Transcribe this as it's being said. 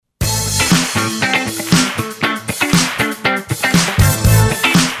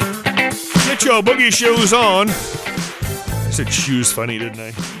show. Boogie Shoes on. I said shoes funny, didn't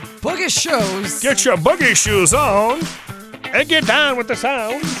I? Boogie Shoes. Get your boogie shoes on and get down with the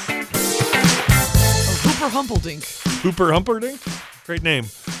sound. Hooper Humperdinck. Hooper Humperdinck? Great name.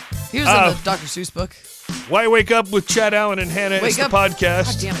 He was in the Dr. Seuss book. Why Wake Up with Chad Allen and Hannah is the podcast.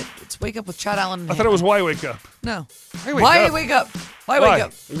 God damn it. It's Wake Up with Chad Allen and I thought it was Why Wake Up. No. Why Wake Up? Why Wake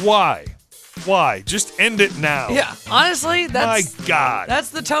Up? Why? Just end it now. Yeah, honestly, My God. That's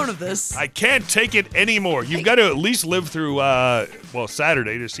the tone of this. I can't take it anymore. You've got to at least live through,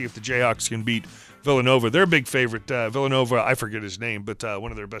 Saturday to see if the Jayhawks can beat Villanova. Their big favorite, Villanova, I forget his name, but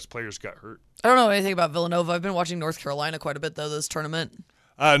one of their best players got hurt. I don't know anything about Villanova. I've been watching North Carolina quite a bit, though, this tournament.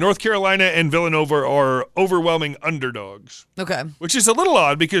 North Carolina and Villanova are overwhelming underdogs. Okay. Which is a little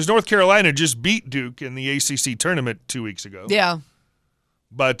odd because North Carolina just beat Duke in the ACC tournament 2 weeks ago. Yeah.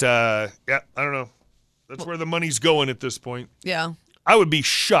 But, I don't know. That's where the money's going at this point. Yeah. I would be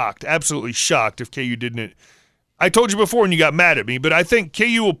shocked, absolutely shocked, if KU didn't. I told you before and you got mad at me, but I think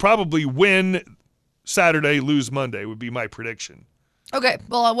KU will probably win Saturday, lose Monday would be my prediction. Okay.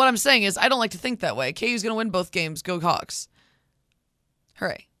 Well, what I'm saying is I don't like to think that way. KU's going to win both games. Go Hawks.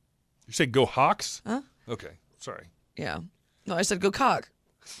 Hooray. You said go Hawks? Huh? Okay. Sorry. Yeah. No, I said go Cock.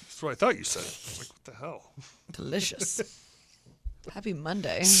 That's what I thought you said. I was like, what the hell? Delicious. Happy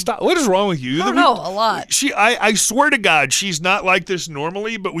Monday. Stop. What is wrong with you? I don't know, a lot. I swear to God, she's not like this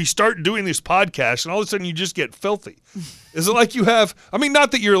normally, but we start doing this podcast, and all of a sudden you just get filthy. Is it like you have, I mean,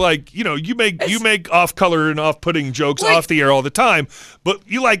 not that you're like, you make off-color and off-putting jokes off the air all the time, but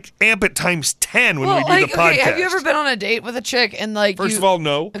you like amp it times 10 when we do the podcast. Okay, have you ever been on a date with a chick and like First of all,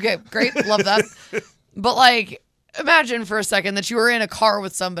 no. Okay, great. Love that. But like, imagine for a second that you were in a car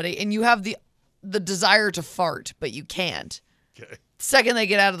with somebody and you have the desire to fart, but you can't. Okay. Second they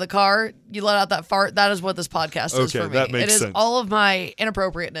get out of the car, you let out that fart. That is what this podcast is for me. That makes sense. It is all of my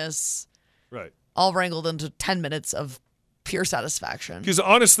inappropriateness, right, all wrangled into 10 minutes of pure satisfaction. Because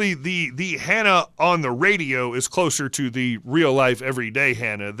honestly, the Hannah on the radio is closer to the real life everyday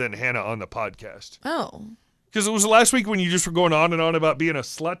Hannah than Hannah on the podcast. Oh. Because it was last week when you just were going on and on about being a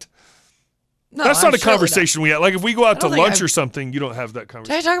slut. No, that's not a conversation we had. Like if we go out to lunch or something, you don't have that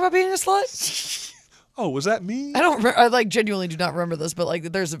conversation. Did I talk about being a slut? Oh, was that me? I like genuinely do not remember this, but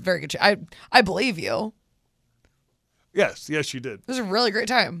like there's a very good chance. I believe you. Yes, you did. It was a really great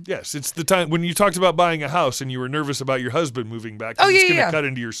time. Yes, it's the time when you talked about buying a house and you were nervous about your husband moving back. Oh, it's going to cut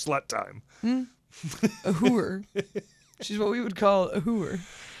into your slut time. A hooer. She's what we would call a hooer.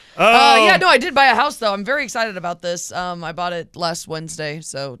 Oh. Yeah, no, I did buy a house, though. I'm very excited about this. I bought it last Wednesday,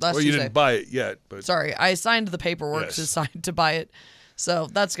 so last Tuesday. You didn't buy it yet. But sorry, I signed the paperwork to buy it, so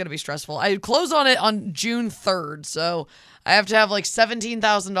that's going to be stressful. I close on it on June 3rd, so I have to have like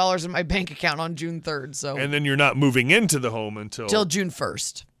 $17,000 in my bank account on June 3rd. So and then you're not moving into the home until June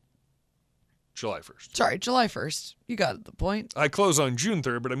 1st. July 1st. Sorry, July 1st. You got the point. I close on June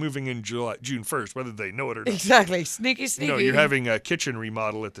 3rd, but I'm moving in June 1st, whether they know it or not. Exactly. Sneaky. No, you're having a kitchen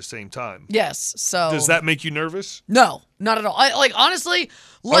remodel at the same time. Yes. So does that make you nervous? No, not at all. I like honestly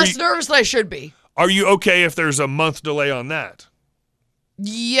less nervous than I should be. Are you okay if there's a month delay on that?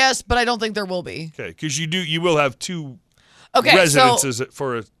 Yes, but I don't think there will be. Okay, because you will have two residences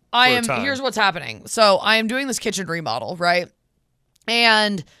for a time. Here's what's happening. So I am doing this kitchen remodel, right?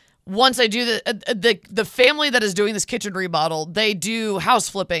 And once I do the family that is doing this kitchen remodel, they do house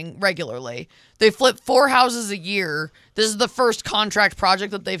flipping regularly. They flip 4 houses a year. This is the first contract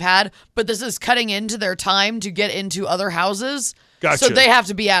project that they've had, but this is cutting into their time to get into other houses. Gotcha. So they have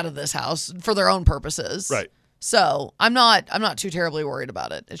to be out of this house for their own purposes. Right. So I'm not too terribly worried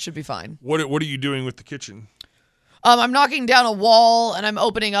about it. It should be fine. What are you doing with the kitchen? I'm knocking down a wall and I'm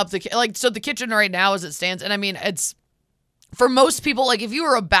opening up the kitchen right now as it stands. And I mean, it's for most people, like if you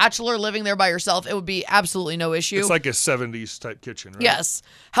were a bachelor living there by yourself, it would be absolutely no issue. It's like a 70s type kitchen, right? Yes.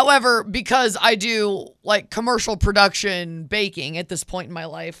 However, because I do like commercial production baking at this point in my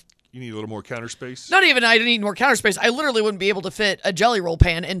life, you need a little more counter space? Not even I need more counter space. I literally wouldn't be able to fit a Jelly Roll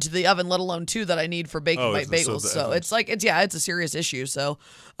pan into the oven, let alone 2 that I need for baking my bagels. So it's a serious issue. So,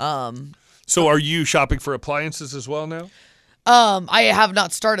 so are you shopping for appliances as well now? I have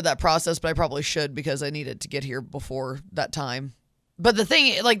not started that process, but I probably should because I need it to get here before that time. But the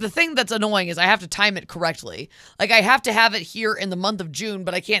thing that's annoying is I have to time it correctly. Like I have to have it here in the month of June,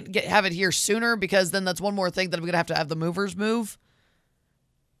 but I can't have it here sooner because then that's one more thing that I'm going to have the movers move.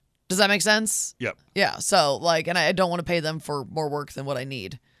 Does that make sense? Yep. Yeah. So and I don't want to pay them for more work than what I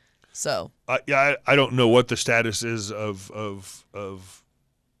need. So. I don't know what the status is of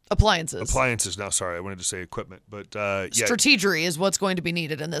Appliances. Now, sorry, I wanted to say equipment, but yeah. Strategery is what's going to be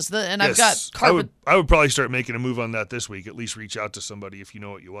needed in this. And I've got carpet. I would probably start making a move on that this week. At least reach out to somebody if you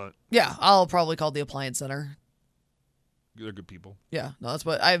know what you want. Yeah, I'll probably call the appliance center. They're good people. Yeah, no, that's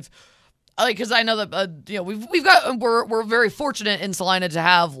what I've because I know that we're very fortunate in Salina to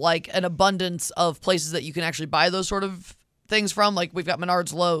have like an abundance of places that you can actually buy those sort of things from. Like we've got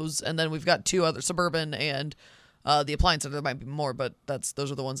Menards, Lowe's, and then we've got 2 other Suburban and the appliance center. There might be more, but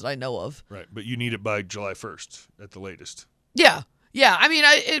those are the ones that I know of. Right, but you need it by July 1st at the latest. Yeah. I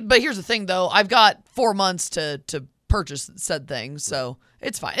mean, but here's the thing though. I've got 4 months to purchase said thing, so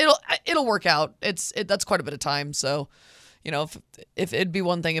it's fine. It'll work out. That's quite a bit of time, so. If it'd be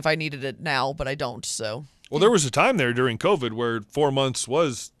one thing if I needed it now, but I don't. So well, there was a time there during COVID where 4 months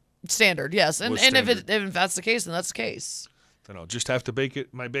was standard. Yes, and if that's the case, then that's the case. Then I'll just have to bake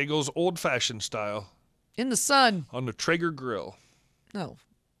it my bagels old-fashioned style in the sun on the Traeger grill. No,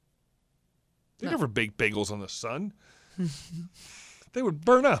 they never bake bagels on the sun. They would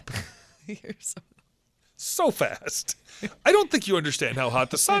burn up. You're so fast. I don't think you understand how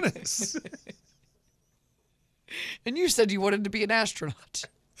hot the sun is. And you said you wanted to be an astronaut.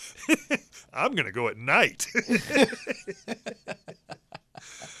 I'm going to go at night.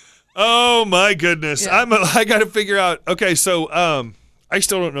 Oh, my goodness. Yeah. I got to figure out. Okay, so I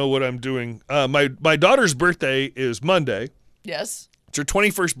still don't know what I'm doing. My daughter's birthday is Monday. Yes. It's her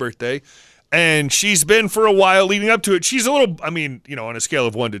 21st birthday. And she's been for a while leading up to it. She's a little, on a scale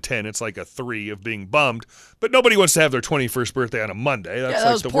of 1 to 10, it's like a 3 of being bummed. But nobody wants to have their 21st birthday on a Monday. That's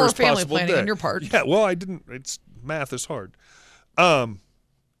that was the poor worst family possible planning day. on your part. Yeah, well, I didn't. Math is hard.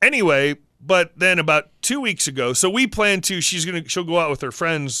 Anyway, but then about 2 weeks ago, so we plan to. She'll go out with her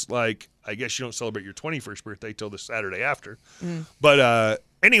friends. Like I guess you don't celebrate your 21st birthday till the Saturday after. But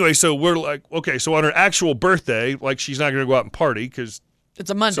anyway, so we're like, okay, so on her actual birthday, like she's not going to go out and party because it's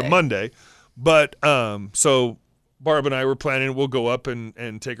a Monday. It's a Monday. But so Barb and I were planning we'll go up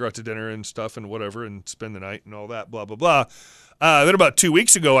and take her out to dinner and stuff and whatever and spend the night and all that, blah, blah, blah. Then about 2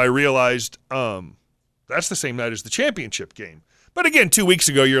 weeks ago, I realized that's the same night as the championship game. But again, 2 weeks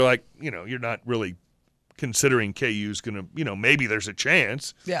ago, you're like, you're not really considering KU's going to, maybe there's a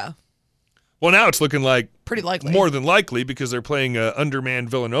chance. Yeah. Well, now it's looking like pretty likely, more than likely, because they're playing an undermanned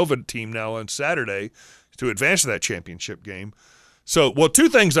Villanova team now on Saturday to advance to that championship game. So, well, 2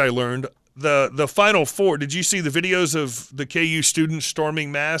 things I learned. The Final Four, did you see the videos of the KU students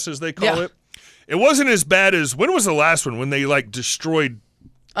storming Mass, as they call it? It wasn't as bad as, when was the last one when they, destroyed?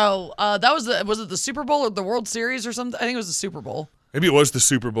 Oh, that was it the Super Bowl or the World Series or something? I think it was the Super Bowl. Maybe it was the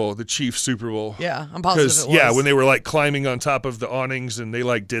Super Bowl, the Chiefs Super Bowl. Yeah, I'm positive it was. Yeah, when they were, climbing on top of the awnings and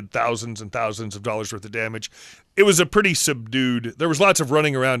they, did thousands and thousands of dollars worth of damage. It was a pretty subdued, there was lots of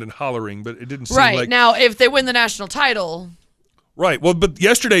running around and hollering, but it didn't seem like. Right, now, if they win the national title. Right. Well, but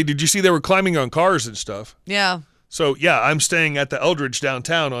yesterday, did you see they were climbing on cars and stuff? Yeah. So, yeah, I'm staying at the Eldridge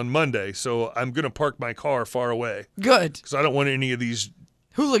downtown on Monday, so I'm going to park my car far away. Good. Because I don't want any of these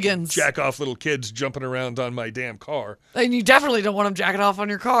hooligans, jack-off little kids jumping around on my damn car. And you definitely don't want them jacking off on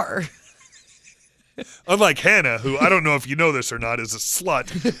your car. Unlike Hannah, who I don't know if you know this or not, is a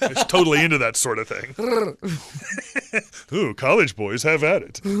slut. Is totally into that sort of thing. Ooh, college boys, have at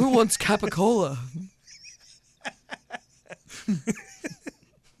it. Who wants Capicola?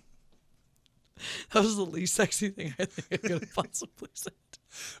 That was the least sexy thing I think I could have possibly said.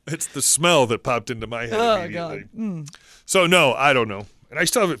 It's the smell that popped into my head immediately. God. So, no, I don't know. And I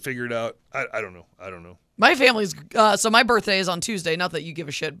still haven't figured out. I don't know. My family's, so my birthday is on Tuesday. Not that you give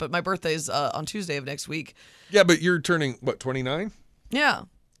a shit, but my birthday is on Tuesday of next week. Yeah, but you're turning, 29? Yeah.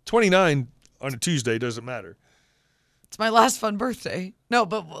 29 on a Tuesday doesn't matter. It's my last fun birthday. No,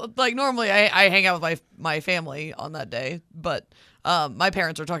 but normally I hang out with my family on that day, but my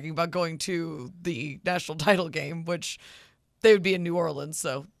parents are talking about going to the national title game, which they would be in New Orleans,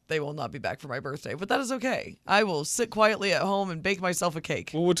 so they will not be back for my birthday. But that is okay. I will sit quietly at home and bake myself a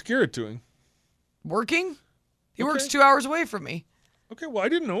cake. Well, what's Garrett doing? Working? He works 2 hours away from me. Okay, well, I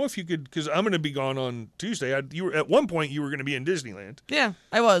didn't know if you could, because I'm going to be gone on Tuesday. At one point, you were going to be in Disneyland. Yeah,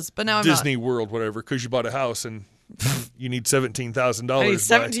 I was, but now I'm Disney not. World, whatever, because you bought a house and you need $17,000. I need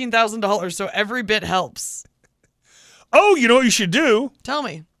 $17,000, so every bit helps. Oh, you know what you should do? Tell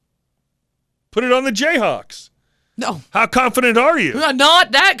me. Put it on the Jayhawks. No. How confident are you?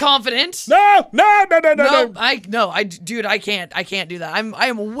 Not that confident. No. Dude, I can't do that. I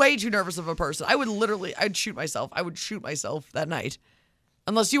am way too nervous of a person. I'd shoot myself. I would shoot myself that night.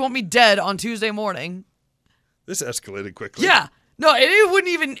 Unless you want me dead on Tuesday morning. This escalated quickly. Yeah. No, it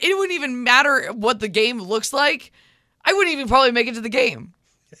wouldn't even matter what the game looks like. I wouldn't even probably make it to the game.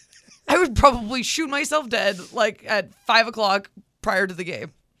 I would probably shoot myself dead at 5 o'clock prior to the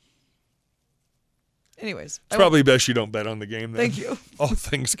game. Anyways. It's probably best you don't bet on the game then. Thank you. All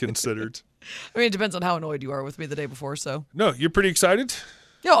things considered. I mean, it depends on how annoyed you are with me the day before, so. No, you're pretty excited?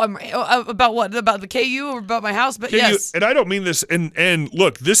 No, I'm about what? About the KU or about my house? But KU, yes. and I don't mean this, and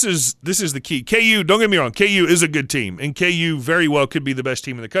look, this is the key. KU, don't get me wrong, KU is a good team, and KU very well could be the best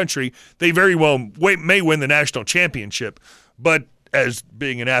team in the country. They very well may win the national championship, but as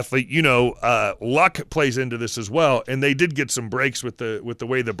being an athlete, luck plays into this as well, and they did get some breaks with the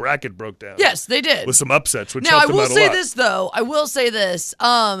way the bracket broke down. Yes, they did. With some upsets, which now, helped them out a lot. I will say this, though. I will say this.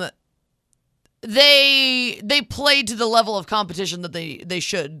 They played to the level of competition that they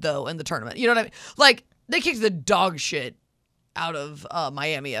should, though, in the tournament. You know what I mean? Like, they kicked the dog shit out of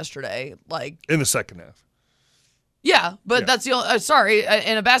Miami yesterday. Like, in the second half. Yeah, but that's the only,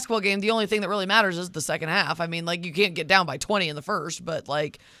 in a basketball game, the only thing that really matters is the second half. I mean, like, you can't get down by 20 in the first, but,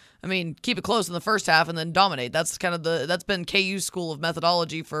 like, I mean, keep it close in the first half and then dominate. That's kind of that's been KU's school of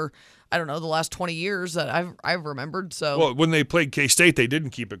methodology for, I don't know, the last 20 years that I've remembered. So, well, when they played K-State, they didn't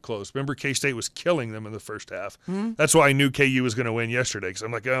keep it close. Remember, K-State was killing them in the first half. Mm-hmm. That's why I knew KU was going to win yesterday, because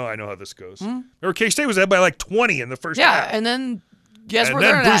I'm like, oh, I know how this goes. Mm-hmm. Remember, K-State was ahead by like 20 in the first half. Yeah, and then guess and where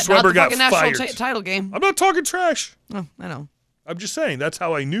then they're Bruce at. Weber Not the got fucking fired. national title game. I'm not talking trash. Oh, I know. I'm just saying that's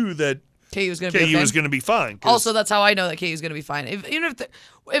how I knew that KU was going to be fine. Also, that's how I know that KU is going to be fine.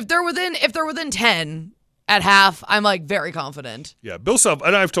 If they're within 10 at half, I'm like very confident. Yeah, Bill Self,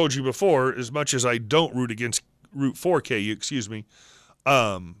 and I've told you before, as much as I don't root for KU,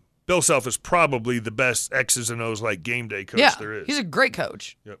 Bill Self is probably the best X's and O's like game day coach there is. He's a great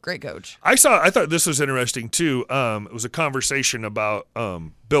coach. Yep. Great coach. I thought this was interesting too. It was a conversation about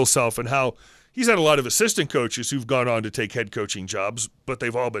Bill Self and how he's had a lot of assistant coaches who've gone on to take head coaching jobs, but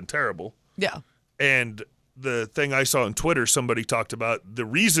they've all been terrible. Yeah. And the thing I saw on Twitter, somebody talked about the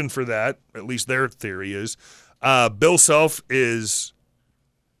reason for that, at least their theory is, Bill Self is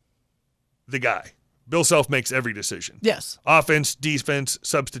the guy. Bill Self makes every decision. Yes. Offense, defense,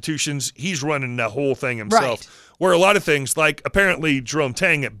 substitutions, he's running the whole thing himself. Right. Where a lot of things, like apparently Jerome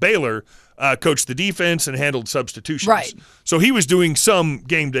Tang at Baylor, coached the defense and handled substitutions. Right. So he was doing some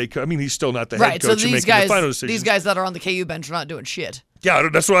game day. He's still not the head coach so and making the final decisions. These guys that are on the KU bench are not doing shit. Yeah,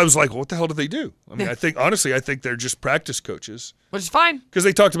 that's what I was like, what the hell do they do? I mean, I think they're just practice coaches. Which is fine. Because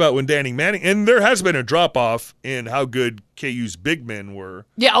they talked about when Danny Manning, and there has been a drop-off in how good KU's big men were.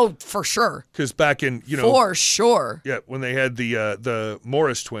 Yeah, for sure. Because back in, For sure. Yeah, when they had the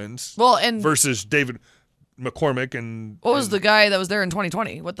Morris twins versus David McCormick and... What was the guy that was there in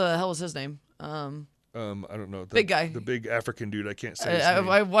 2020? What the hell was his name? I don't know. Big guy. The big African dude, I can't say his name.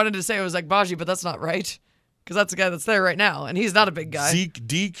 I wanted to say it was like Baji, but that's not right. Because that's the guy that's there right now, and he's not a big guy.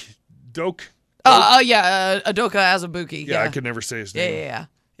 Deke, Doke? Adoka Azubuike. Yeah, I could never say his name.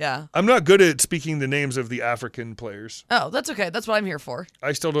 Yeah. I'm not good at speaking the names of the African players. Oh, that's okay. That's what I'm here for.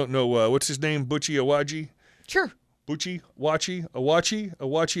 I still don't know, what's his name? Buchi Awaji? Sure. Buchi, Awachi,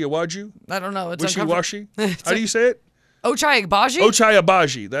 Awaju? I don't know. It's Wishy-washy? How do you say it? Ochai Agbaji? Ochai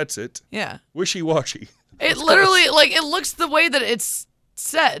Abaji, that's it. Yeah. Wishy-washy. It literally, it looks the way that it's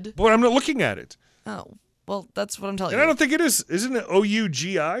said. But I'm not looking at it. Oh, well, that's what I'm telling you. And I don't think it is. Isn't it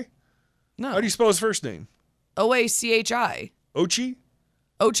O-U-G-I? No. How do you spell his first name? O-A-C-H-I. Ochi?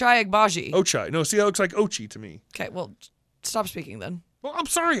 Ochai Agbaji. Ochai. No, see, that looks like Ochi to me. Okay, well, stop speaking then. Well, I'm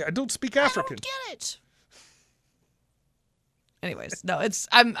sorry. I don't speak African. I don't get it. Anyways, no,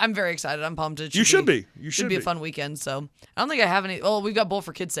 I'm very excited. I'm pumped. You should be. You should be a fun weekend. So I don't think I have any. Well, we've got Bowl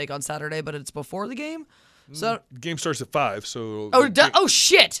for Kids' Sake on Saturday, but it's before the game. So the game starts at 5. So oh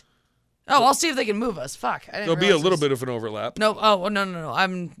shit. Oh, I'll see if they can move us. Fuck. There'll be a little bit of an overlap. No. Oh no.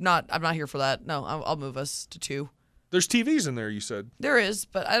 I'm not here for that. No, I'll move us to 2. There's TVs in there. You said there is,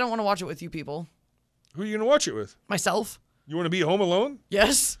 but I don't want to watch it with you people. Who are you gonna watch it with? Myself. You want to be home alone?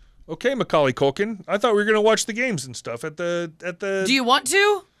 Yes. Okay, Macaulay Culkin. I thought we were going to watch the games and stuff at the. Do you want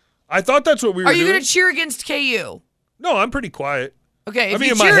to? I thought that's what we were doing. Are you going to cheer against KU? No, I'm pretty quiet. Okay. I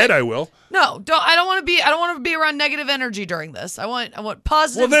mean, in my head, I will. No, I don't want to be. I don't want to be around negative energy during this. I want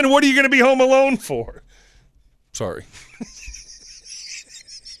positive. Well, then what are you going to be home alone for? Sorry.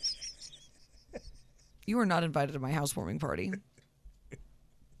 You are not invited to my housewarming party.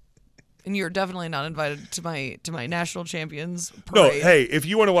 And you're definitely not invited to my national champions parade. No, hey, if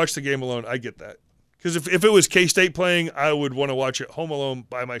you want to watch the game alone, I get that. Because if it was K-State playing, I would want to watch it home alone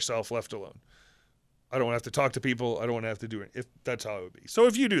by myself, left alone. I don't want to have to talk to people. I don't want to have to do it. If that's how it would be. So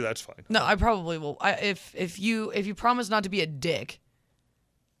if you do, that's fine. No, I probably will. If you promise not to be a dick,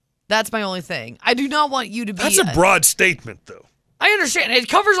 that's my only thing. I do not want you to be. That's a broad statement, though. I understand. It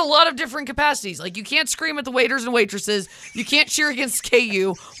covers a lot of different capacities. Like, you can't scream at the waiters and waitresses. You can't cheer against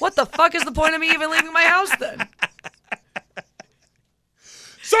KU. What the fuck is the point of me even leaving my house then?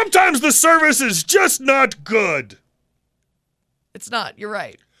 Sometimes the service is just not good. It's not. You're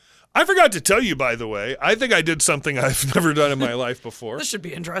right. I forgot to tell you, by the way, I think I did something I've never done in my life before. This should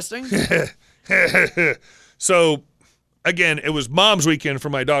be interesting. So, again, it was mom's weekend for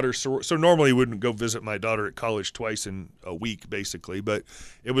my daughter. So normally we wouldn't go visit my daughter at college twice in a week, basically. But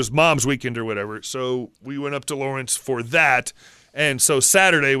it was mom's weekend or whatever. So we went up to Lawrence for that. And so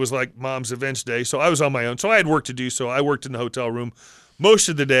Saturday was like mom's events day. So I was on my own. So I had work to do. So I worked in the hotel room most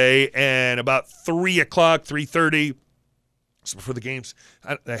of the day. And about 3 o'clock, 3:30, so before the games,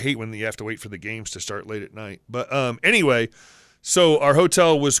 I hate when you have to wait for the games to start late at night. But anyway, so our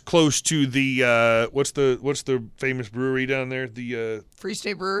hotel was close to the what's the famous brewery down there? The Free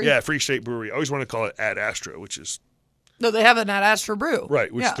State Brewery? Yeah, Free State Brewery. I always want to call it Ad Astra, which is No, they have an Ad Astra brew.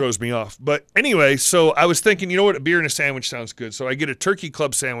 right, which throws me off. But anyway, so I was thinking, you know what, a beer and a sandwich sounds good. So I get a Turkey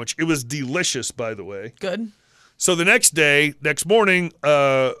Club sandwich. It was delicious, by the way. Good. So the next morning,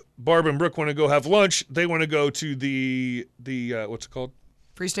 Barb and Brooke want to go have lunch. They want to go to the what's it called?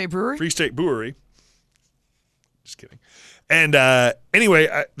 Free State Brewery? Free State Brewery. Just kidding. And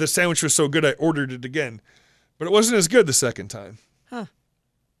anyway, the sandwich was so good I ordered it again. But it wasn't as good the second time. Huh.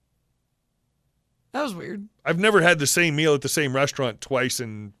 That was weird. I've never had the same meal at the same restaurant twice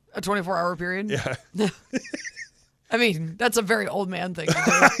in A 24-hour period? Yeah. I mean, that's a very old man thing to do.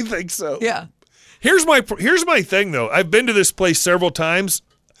 I think so. Yeah. Here's my thing though. I've been to this place several times.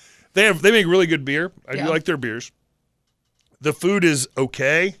 They make really good beer. I do like their beers. The food is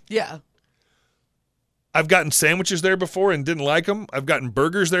okay. Yeah. I've gotten sandwiches there before and didn't like them. I've gotten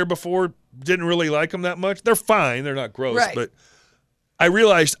burgers there before, didn't really like them that much. They're fine. They're not gross. Right. But I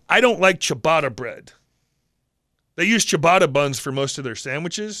realized I don't like ciabatta bread. They use ciabatta buns for most of their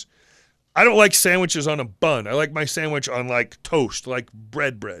sandwiches. I don't like sandwiches on a bun. I like my sandwich on like toast, like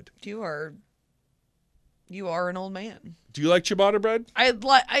bread. You are an old man. Do you like ciabatta bread? I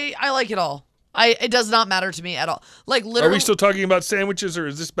like it all. It does not matter to me at all. Like literally. Are we still talking about sandwiches, or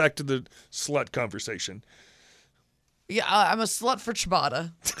is this back to the slut conversation? Yeah, I'm a slut for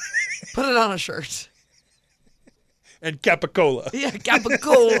ciabatta. Put it on a shirt. And capicola. Yeah,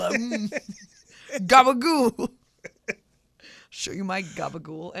 capicola. Gabagool. Show you my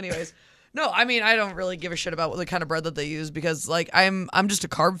gabagool. Anyways, no, I mean, I don't really give a shit about the kind of bread that they use because, like, I'm just a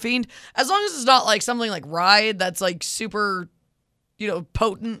carb fiend. As long as it's not like something like rye that's like super,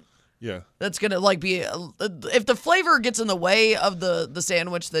 potent. Yeah. That's gonna like be if the flavor gets in the way of the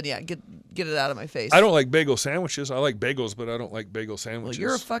sandwich, then yeah, get it out of my face. I don't like bagel sandwiches. I like bagels, but I don't like bagel sandwiches. Well,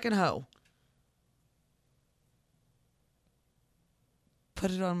 you're a fucking hoe.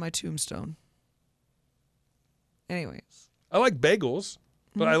 Put it on my tombstone. Anyways. I like bagels,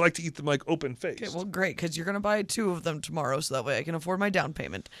 but I like to eat them like open faced. Okay, well, great, because you're gonna buy 2 of them tomorrow, so that way I can afford my down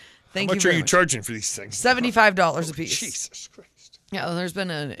payment. Thank How you. much very are you much. charging for these things? $75 a piece. Jesus Christ. Yeah, there's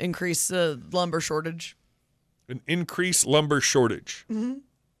been an increased lumber shortage. An increased lumber shortage.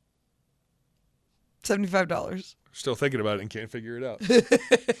 $75. Still thinking about it and can't figure it out.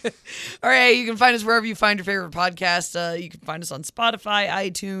 All right, you can find us wherever you find your favorite podcast. You can find us on Spotify,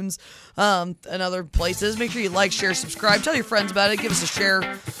 iTunes, and other places. Make sure you like, share, subscribe. Tell your friends about it. Give us a share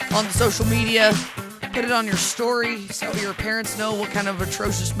on the social media. Put it on your story so your parents know what kind of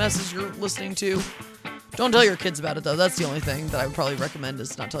atrocious messes you're listening to. Don't tell your kids about it, though. That's the only thing that I would probably recommend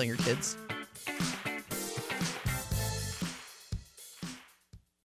is not telling your kids.